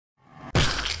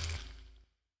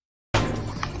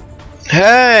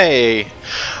Hey!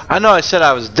 I know I said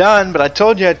I was done, but I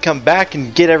told you I'd come back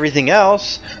and get everything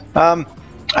else.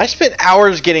 I spent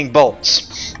hours getting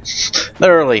bolts.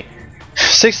 Literally.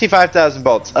 65,000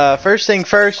 bolts. First thing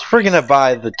first, we're gonna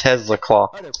buy the Tesla Claw.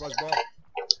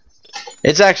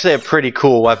 It's actually a pretty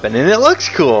cool weapon, and it looks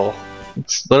cool.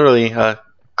 It's literally a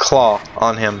claw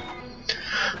on him.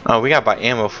 Oh, we gotta buy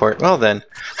ammo for it. Well then.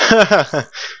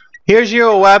 Here's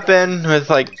your weapon with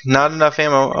like not enough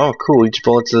ammo. Oh cool, each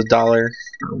bullet's $1.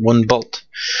 One bolt.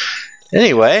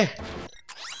 Anyway.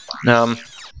 Let's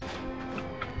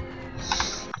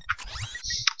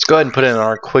go ahead and put in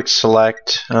our quick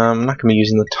select. I'm not gonna be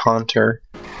using the taunter.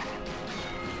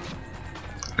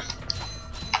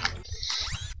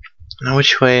 Now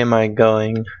which way am I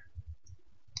going?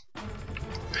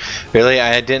 Really,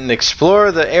 I didn't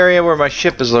explore the area where my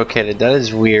ship is located. That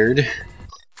is weird.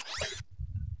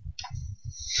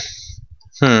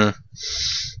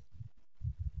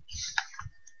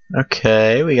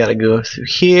 Okay, we gotta go through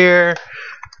here.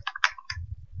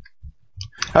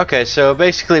 Okay, so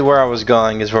basically where I was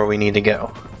going is where we need to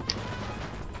go.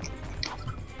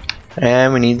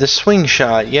 And we need the swing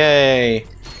shot. Yay!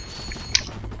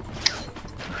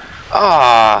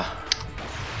 Ah!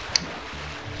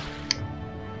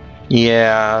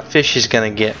 Yeah, fish is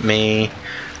gonna get me.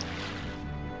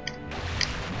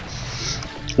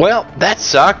 Well, that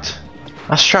sucked.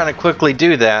 I was trying to quickly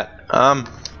do that.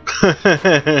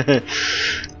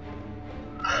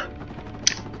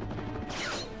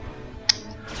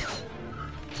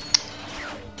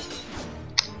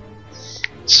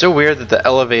 It's so weird that the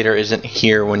elevator isn't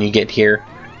here when you get here.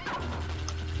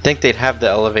 I think they'd have the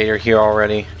elevator here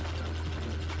already.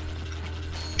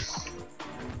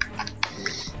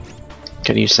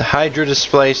 Could use the hydro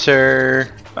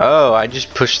displacer. Oh, I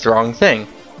just pushed the wrong thing.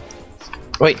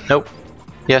 Wait, nope.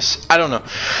 Yes, I don't know.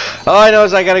 All I know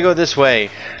is I gotta go this way.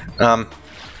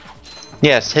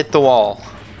 Yes, hit the wall.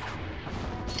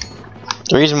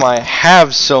 The reason why I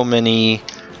have so many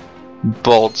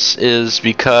bolts is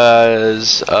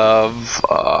because of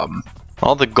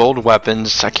all the gold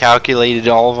weapons. I calculated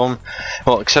all of them.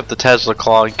 Well, except the Tesla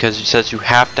Claw, because it says you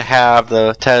have to have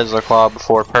the Tesla Claw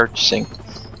before purchasing.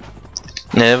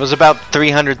 And it was about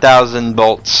 300,000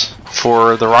 bolts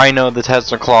for the RYNO, the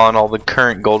Tesla Claw, and all the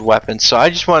current gold weapons. So I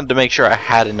just wanted to make sure I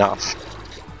had enough.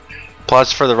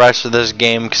 Plus for the rest of this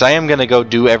game, because I am going to go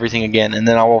do everything again, and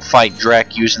then I will fight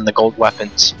Drek using the gold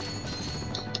weapons.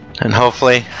 And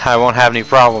hopefully I won't have any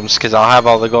problems, because I'll have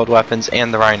all the gold weapons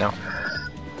and the RYNO.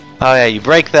 Oh yeah, you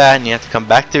break that, and you have to come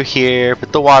back through here,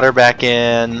 put the water back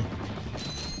in.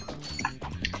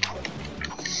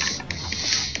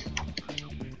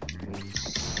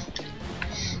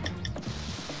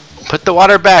 Put the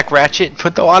water back, Ratchet.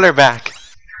 Put the water back.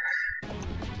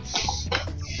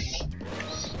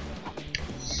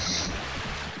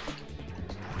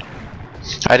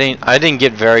 I didn't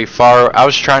get very far. I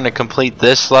was trying to complete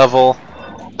this level,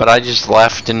 but I just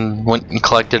left and went and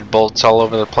collected bolts all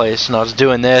over the place, and I was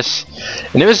doing this,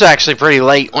 and it was actually pretty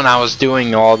late when I was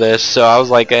doing all this, so I was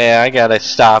like, hey, I gotta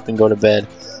stop and go to bed.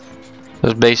 That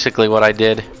was basically what I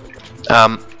did.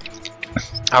 I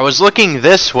was looking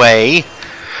this way.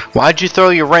 Why'd you throw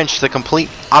your wrench the complete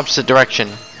opposite direction?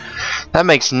 That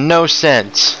makes no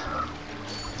sense.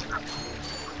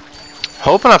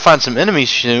 Hoping I find some enemies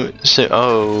soon.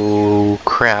 Oh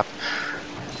crap.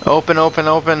 Open, open,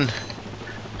 open.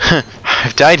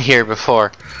 I've died here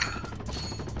before.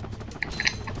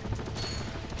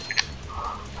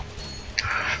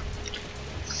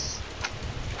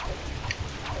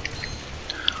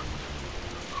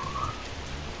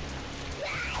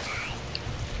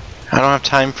 I don't have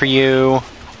time for you,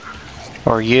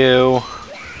 or you,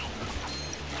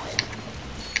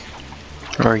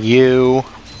 or you.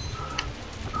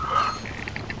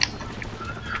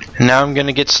 Now I'm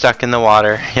gonna get stuck in the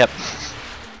water. Yep.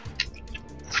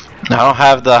 I don't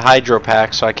have the hydro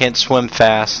pack, so I can't swim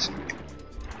fast.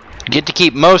 You get to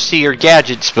keep most of your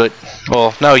gadgets, but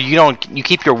well, no, you don't. You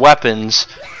keep your weapons,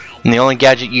 and the only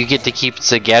gadget you get to keep is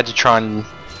the Gadgetron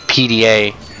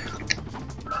PDA.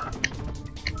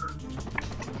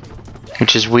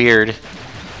 Which is weird.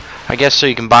 I guess so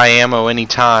you can buy ammo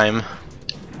anytime.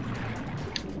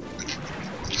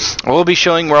 I will be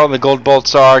showing where all the gold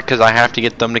bolts are because I have to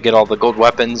get them to get all the gold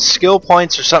weapons. Skill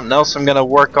points or something else I'm going to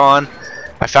work on.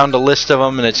 I found a list of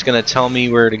them and it's going to tell me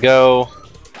where to go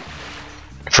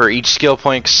for each skill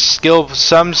point. Well,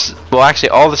 actually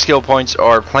all the skill points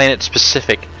are planet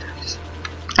specific.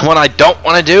 What I don't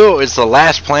want to do is the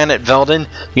last planet, Velden.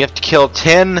 You have to kill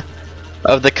 10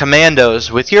 of the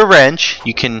commandos with your wrench.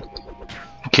 You can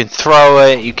You can throw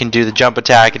it, you can do the jump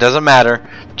attack, it doesn't matter.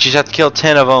 You just have to kill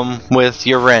 10 of them with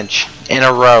your wrench in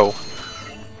a row.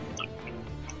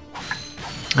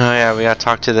 Oh yeah, we gotta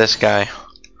talk to this guy.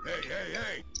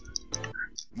 Hey.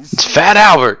 It's Fat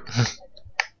Albert!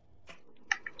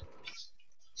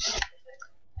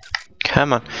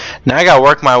 Come on. Now I gotta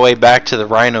work my way back to the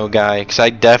RYNO guy, because I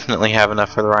definitely have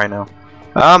enough for the RYNO.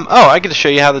 Oh, I get to show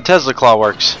you how the Tesla Claw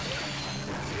works.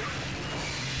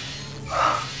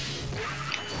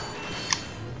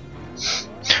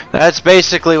 That's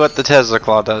basically what the Tesla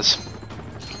Claw does.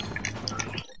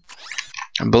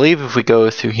 I believe if we go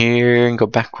through here and go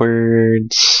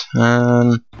backwards,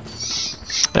 it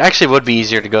actually would be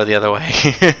easier to go the other way.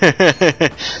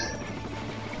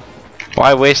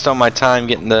 Why waste all my time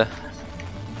getting the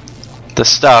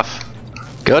stuff?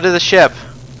 Go to the ship.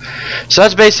 So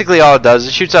that's basically all it does.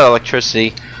 It shoots out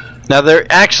electricity. Now there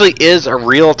actually is a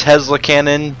real Tesla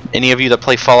cannon. Any of you that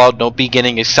play Fallout, don't be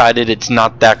getting excited. It's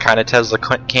not that kind of Tesla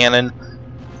cannon.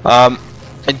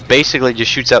 It basically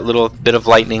just shoots that little bit of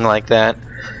lightning like that.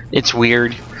 It's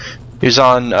weird. It was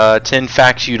on 10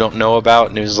 Facts You Don't Know About,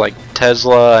 and it was like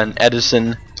Tesla and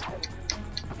Edison.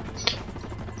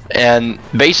 And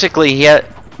basically he had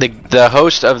the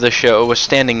host of the show was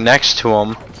standing next to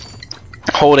him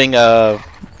holding a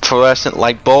fluorescent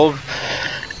light bulb,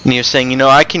 and he was saying, you know,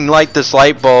 I can light this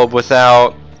light bulb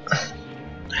without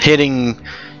hitting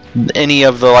any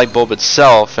of the light bulb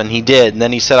itself, and he did. And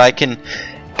then he said I can,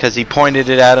 because he pointed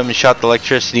it at him and shot the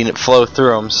electricity and it flowed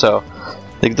through him. So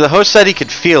the host said he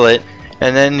could feel it,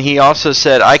 and then he also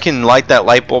said I can light that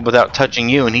light bulb without touching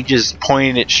you, and he just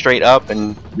pointed it straight up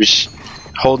and was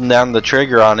holding down the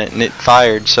trigger on it and it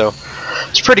fired. So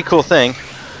it's a pretty cool thing.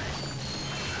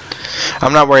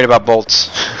 I'm not worried about bolts.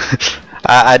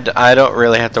 I don't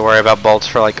really have to worry about bolts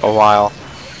for like a while.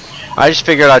 I just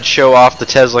figured I'd show off the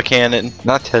Tesla cannon,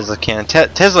 not Tesla cannon,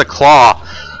 Tesla Claw.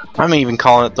 I'm even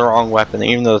calling it the wrong weapon,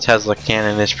 even though the Tesla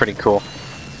cannon is pretty cool.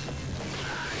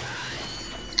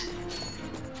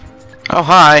 Oh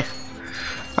hi!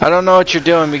 I don't know what you're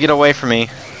doing, but get away from me.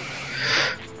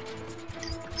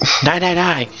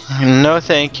 Die. No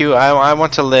thank you, I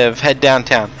want to live. Head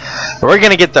downtown. We're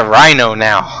gonna get the RYNO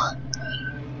now.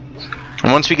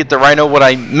 And once we get the RYNO, what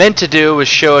I meant to do was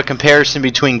show a comparison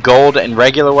between gold and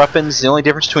regular weapons. The only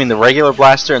difference between the regular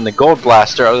blaster and the gold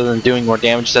blaster, other than doing more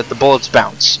damage, is that the bullets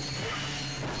bounce.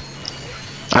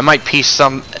 I might piece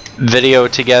some video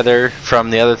together from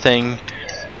the other thing.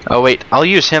 Oh wait, I'll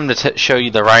use him to show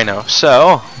you the RYNO.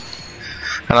 So,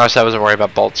 I noticed I wasn't worried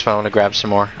about bolts, but I want to grab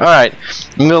some more. Alright,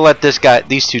 I'm gonna let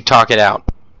these two talk it out.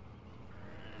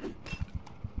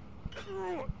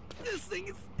 This thing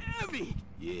is heavy.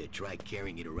 Yeah, try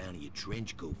carrying it around in your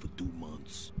trench coat for 2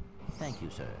 months. Thank you,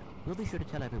 sir. We'll be sure to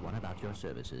tell everyone about your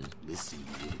services. Listen,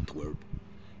 you little twerp.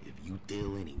 If you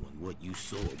tell anyone what you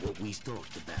saw, what we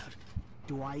talked about,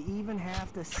 do I even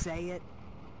have to say it?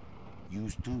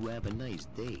 yous two have a nice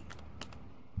day.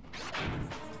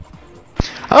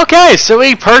 Okay, so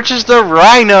we purchased the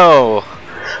RYNO.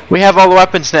 We have all the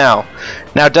weapons now.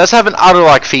 Now it does have an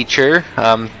auto-lock feature.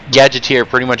 Gadgeteer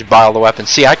pretty much buy all the weapons.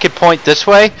 See, I could point this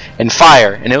way and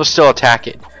fire, and it will still attack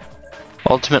it.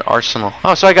 Ultimate Arsenal.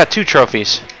 Oh, so I got 2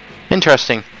 trophies.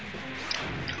 Interesting.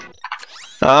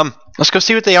 Let's go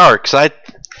see what they are, because I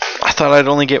thought I'd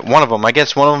only get one of them. I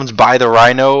guess one of them's buy the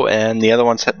RYNO, and the other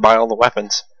one's buy all the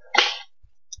weapons.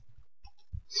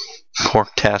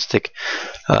 Corktastic.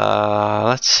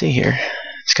 Let's see here.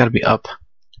 It's got to be up.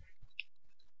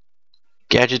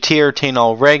 Gadgeteer, obtain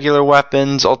all regular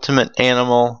weapons. Ultimate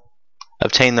Animal,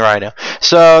 obtain the RYNO.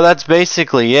 So that's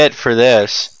basically it for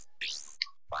this.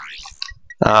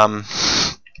 I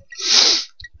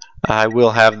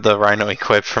will have the RYNO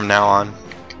equipped from now on.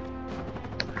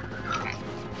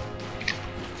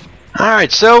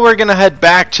 Alright, so we're gonna head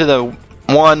back to the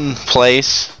one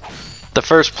place, the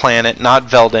first planet, not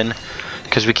Velden,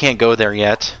 because we can't go there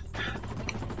yet.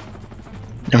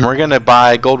 And we're gonna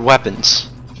buy gold weapons.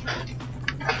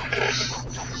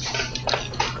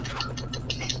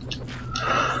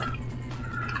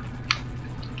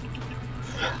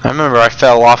 I remember I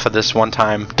fell off of this one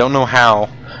time. Don't know how.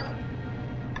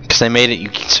 Because they made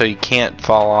it so you can't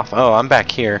fall off. Oh, I'm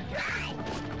back here.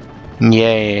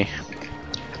 Yay.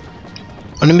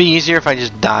 Wouldn't it be easier if I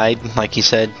just died, like he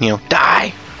said, you know,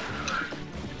 die!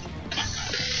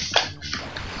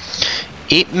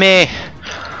 Eat me!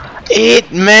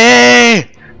 Eat me!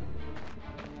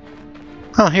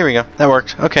 Oh, here we go. That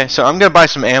worked. Okay, so I'm gonna buy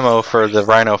some ammo for the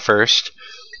RYNO first.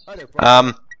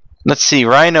 Let's see,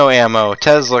 RYNO ammo.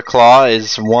 Tesla Claw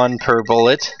is 1 per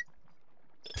bullet.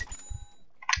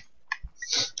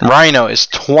 RYNO is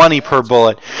 20 per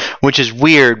bullet, which is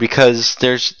weird because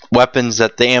there's weapons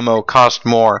that the ammo cost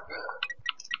more.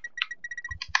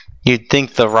 You'd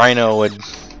think the RYNO would...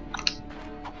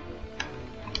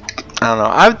 I don't know.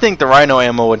 I would think the RYNO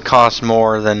ammo would cost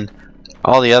more than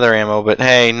all the other ammo, but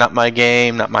hey, not my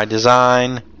game, not my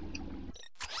design.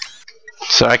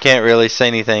 So I can't really say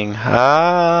anything.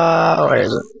 Where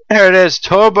is it? There it is,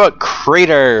 Turbo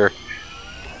Crater.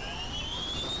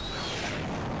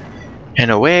 And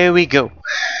away we go.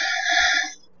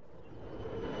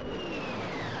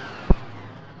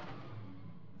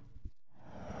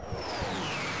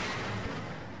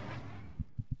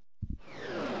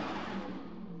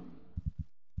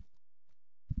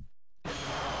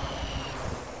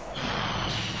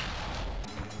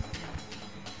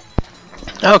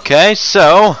 Okay,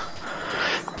 so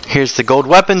here's the gold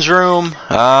weapons room.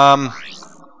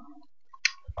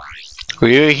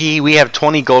 We have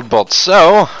 20 gold bolts.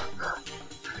 So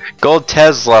gold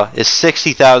Tesla is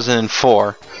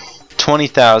 60,004,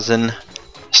 20,000,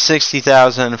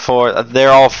 60,004. They're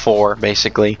all 4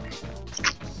 basically.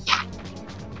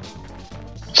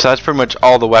 So that's pretty much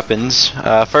all the weapons.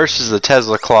 First is the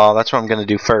Tesla claw. That's what I'm gonna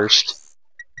do first.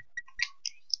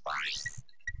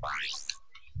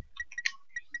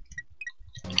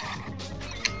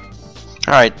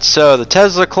 Alright, so the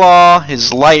Tesla claw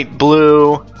is light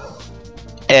blue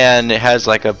and it has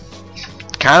like a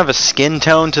kind of a skin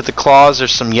tone to the claws.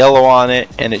 There's some yellow on it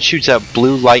and it shoots out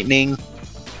blue lightning.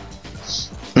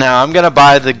 Now I'm gonna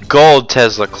buy the gold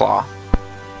Tesla claw.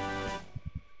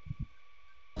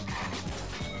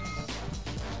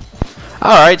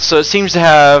 Alright, so it seems to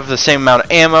have the same amount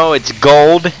of ammo. It's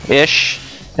gold-ish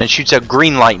and shoots out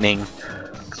green lightning.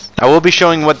 I will be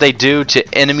showing what they do to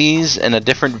enemies in a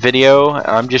different video.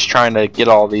 I'm just trying to get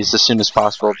all these as soon as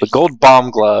possible. The gold bomb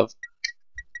glove.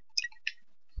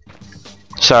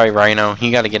 Sorry, RYNO,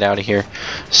 you gotta get out of here.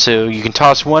 So you can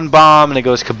toss one bomb and it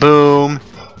goes kaboom.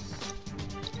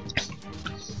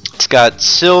 It's got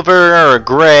silver or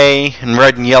gray and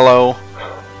red and yellow.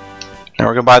 Now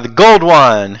we're gonna buy the gold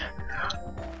one.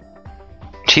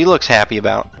 She looks happy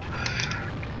about.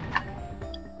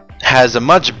 Has a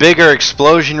much bigger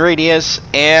explosion radius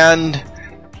and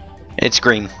it's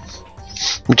green,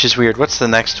 which is weird. What's the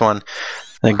next one?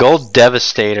 The gold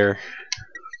Devastator.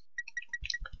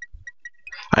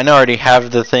 I know I already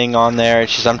have the thing on there.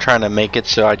 It's just I'm trying to make it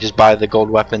so I just buy the gold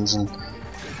weapons. And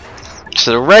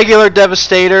so the regular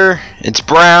Devastator, it's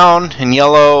brown and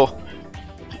yellow.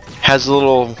 Has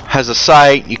a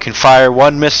sight. You can fire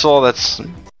one missile that's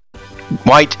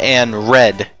white and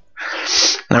red.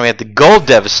 Now we have the gold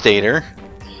Devastator,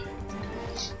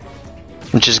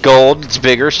 which is gold. It's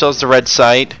bigger, so is the red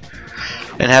sight,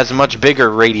 and has a much bigger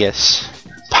radius.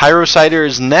 Pyrocider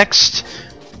is next.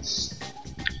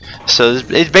 So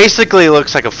it basically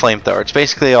looks like a flamethrower. It's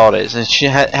basically all it is. And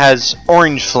it has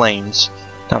orange flames.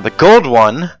 Now the gold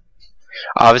one,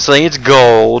 obviously it's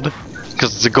gold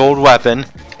because it's a gold weapon.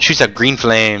 It shoots out green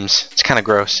flames. It's kind of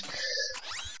gross.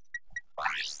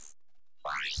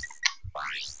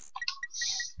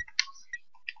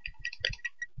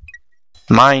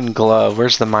 Mine glove.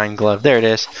 Where's the mine glove? There it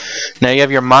is. Now you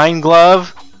have your mine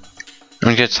glove.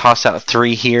 I'm going to toss out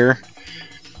 3 here.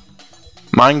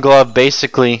 Mine glove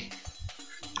basically...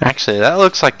 Actually, that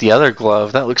looks like the other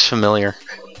glove. That looks familiar.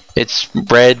 It's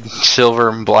red, silver,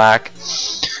 and black.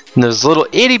 And those little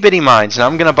itty bitty mines. Now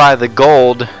I'm going to buy the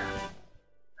gold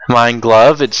mine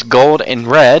glove. It's gold and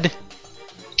red.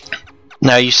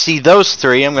 Now you see those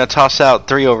 3. I'm going to toss out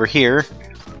 3 over here.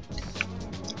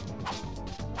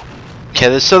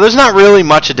 Okay, so there's not really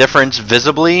much a difference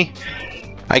visibly.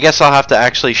 I guess I'll have to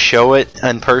actually show it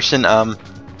in person.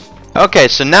 Okay,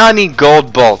 so now I need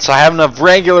gold bolts. I have enough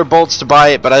regular bolts to buy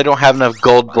it, but I don't have enough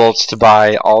gold bolts to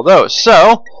buy all those.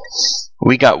 So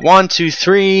we got 1, 2,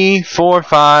 3, 4,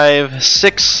 5,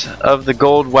 6 of the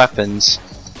gold weapons.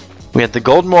 We have the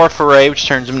gold morph array, which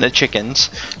turns them into chickens.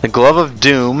 The glove of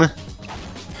doom,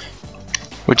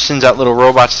 which sends out little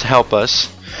robots to help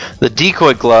us. The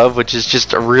decoy glove, which is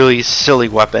just a really silly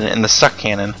weapon, and the suck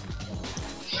cannon.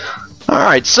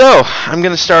 Alright, so I'm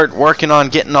going to start working on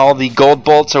getting all the gold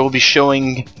bolts. I will be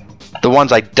showing the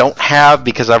ones I don't have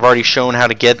because I've already shown how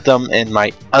to get them in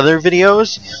my other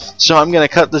videos. So I'm going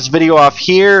to cut this video off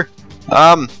here.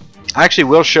 I actually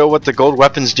will show what the gold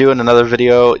weapons do in another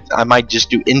video. I might just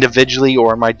do individually,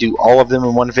 or I might do all of them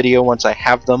in one video once I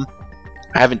have them.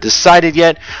 I haven't decided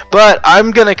yet, but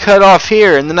I'm going to cut off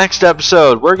here. In the next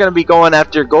episode, we're going to be going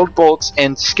after gold bolts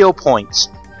and skill points.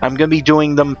 I'm going to be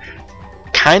doing them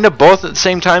kind of both at the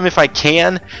same time if I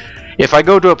can. If I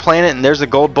go to a planet and there's a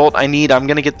gold bolt I need, I'm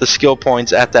going to get the skill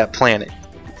points at that planet.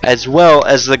 as well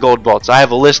as the gold bolts. I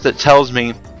have a list that tells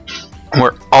me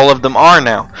where all of them are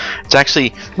now. It's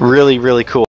actually really, really cool.